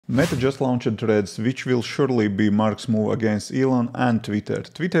Meta just launched Threads, which will surely be Mark's move against Elon and Twitter.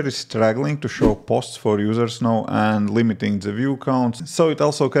 Twitter is struggling to show posts for users now and limiting the view counts, so it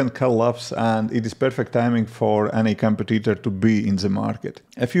also can collapse, and it is perfect timing for any competitor to be in the market.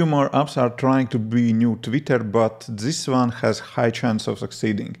 A few more apps are trying to be new Twitter, but this one has high chance of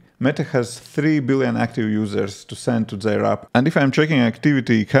succeeding. Meta has 3 billion active users to send to their app, and if I'm checking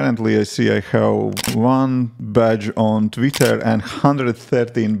activity, currently I see I have 1 badge on Twitter and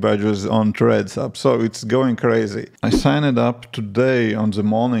 113 badges on Threads app, so it's going crazy. I signed up today on the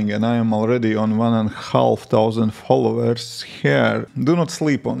morning and I am already on 1,500 followers here. Do not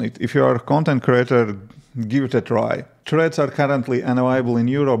sleep on it. If you are a content creator, give it a try. Threads are currently unavailable in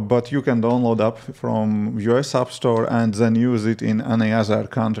Europe, but you can download app from US App Store and then use it in any other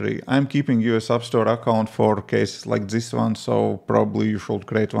country. I'm keeping US App Store account for cases like this one, so probably you should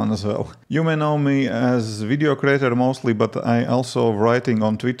create one as well. You may know me as video creator mostly, but I also writing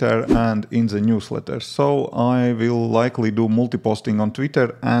on Twitter and in the newsletter, so I will likely do multi-posting on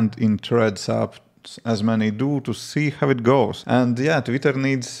Twitter and in Threads app, as many do, to see how it goes. And yeah, Twitter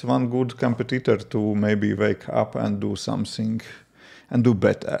needs one good competitor to maybe wake up and do something and do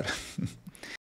better.